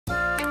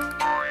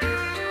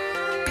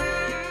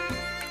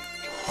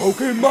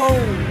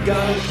Pokemon,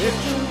 gotta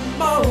catch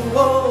 'em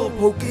all,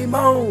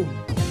 Pokemon.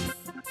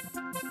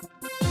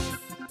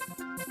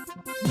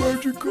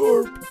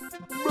 Magikarp,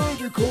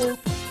 Magikarp,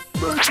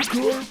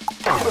 Magikarp,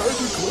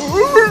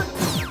 Magikarp.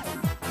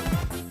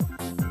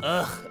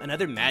 Ugh,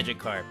 another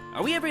Magikarp.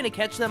 Are we ever gonna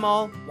catch them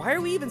all? Why are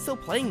we even still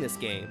playing this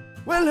game?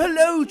 Well,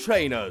 hello,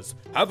 trainers.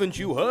 Haven't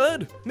you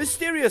heard?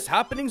 Mysterious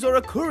happenings are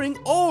occurring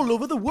all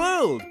over the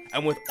world.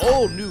 And with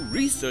all new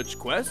research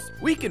quests,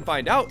 we can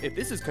find out if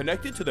this is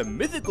connected to the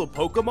mythical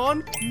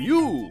Pokemon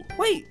Mew.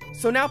 Wait,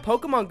 so now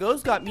Pokemon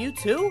Go's got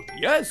Mewtwo?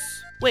 Yes.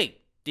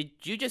 Wait, did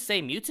you just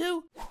say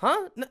Mewtwo?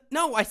 Huh?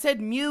 No, I said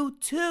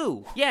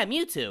Mewtwo. Yeah,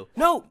 Mewtwo.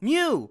 No,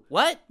 Mew.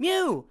 What?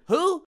 Mew.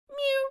 Who?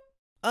 Mew.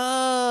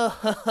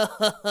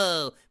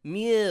 Oh,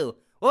 Mew.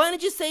 Why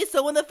didn't you say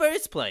so in the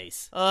first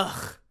place?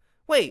 Ugh.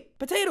 Wait,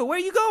 Potato, where are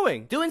you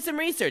going? Doing some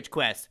research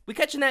quests. We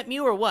catching that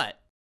Mew or what?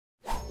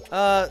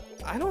 I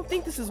don't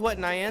think this is what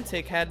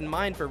Niantic had in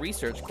mind for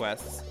research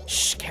quests.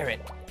 Shh,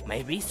 Carrot.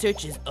 My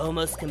research is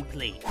almost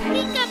complete.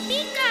 Pika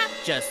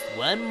Pika! Just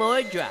one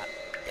more drop.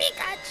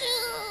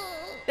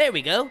 Pikachu! There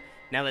we go.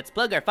 Now let's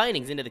plug our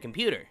findings into the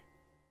computer.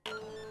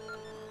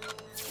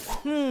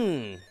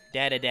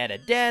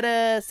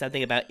 Data.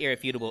 Something about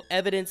irrefutable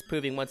evidence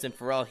proving once and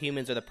for all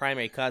humans are the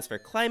primary cause for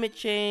climate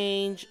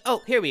change.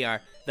 Oh, here we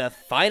are. The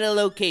final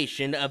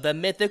location of the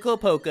mythical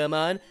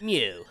Pokemon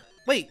Mew.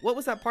 Wait, what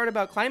was that part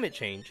about climate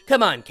change?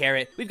 Come on,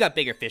 Carrot. We've got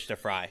bigger fish to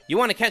fry. You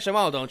want to catch them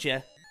all, don't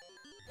you?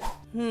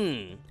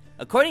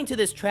 According to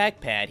this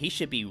trackpad, he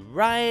should be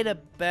right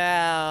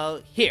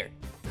about here.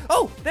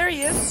 Oh, there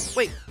he is.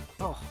 Wait.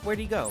 Oh, where'd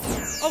he go?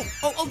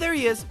 Oh, there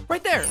he is.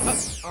 Right there.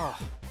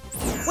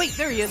 Wait,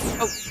 there he is.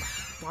 Oh,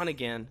 gone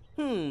again.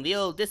 The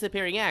old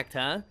disappearing act,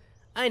 huh?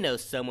 I know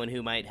someone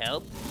who might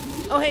help.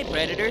 Oh, hey,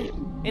 Predator.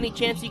 Any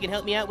chance you can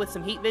help me out with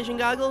some heat vision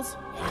goggles?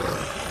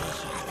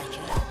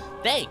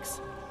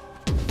 Thanks.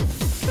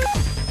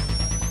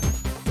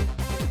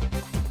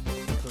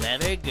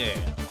 Clever girl.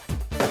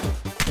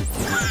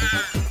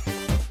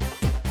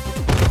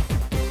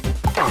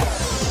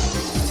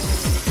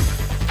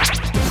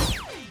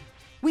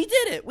 We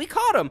did it! We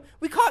caught him!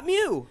 We caught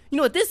Mew! You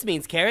know what this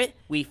means, Carrot?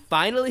 We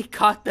finally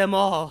caught them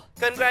all!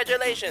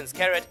 Congratulations,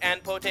 Carrot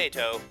and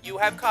Potato. You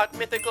have caught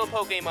mythical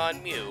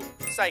Pokemon Mew,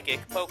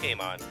 psychic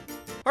Pokemon.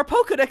 Our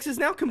Pokedex is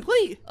now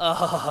complete!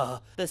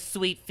 Oh, the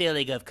sweet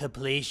feeling of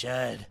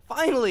completion.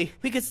 Finally,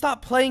 we could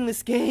stop playing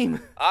this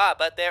game.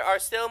 But there are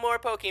still more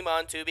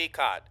Pokemon to be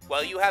caught.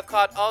 While you have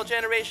caught all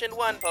Generation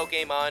 1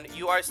 Pokemon,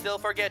 you are still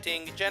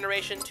forgetting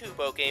Generation 2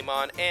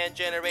 Pokemon and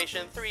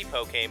Generation 3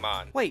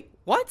 Pokemon. Wait,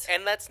 what?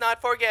 And let's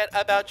not forget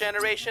about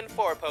Generation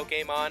 4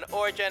 Pokemon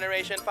or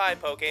Generation 5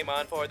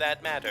 Pokemon for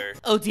that matter.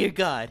 Oh dear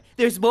God,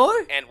 there's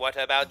more? And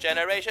what about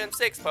Generation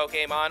 6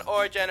 Pokemon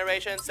or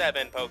Generation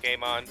 7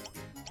 Pokemon?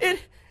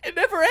 It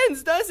never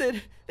ends, does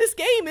it? This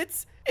game,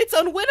 it's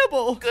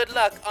unwinnable. Good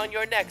luck on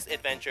your next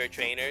adventure,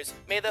 trainers.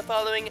 May the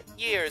following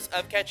years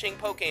of catching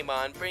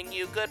Pokemon bring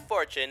you good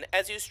fortune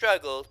as you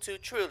struggle to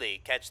truly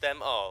catch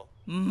them all.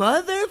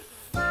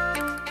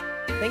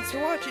 Thanks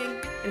for watching.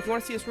 And if you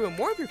want to see us ruin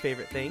more of your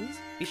favorite things,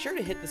 be sure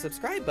to hit the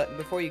subscribe button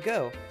before you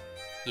go.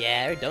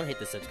 Yeah, or don't hit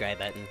the subscribe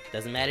button.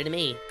 Doesn't matter to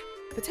me.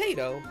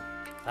 Potato.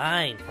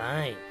 Fine.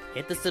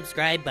 Hit the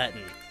subscribe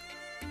button.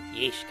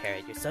 Yeesh,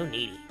 Carrot, you're so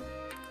needy.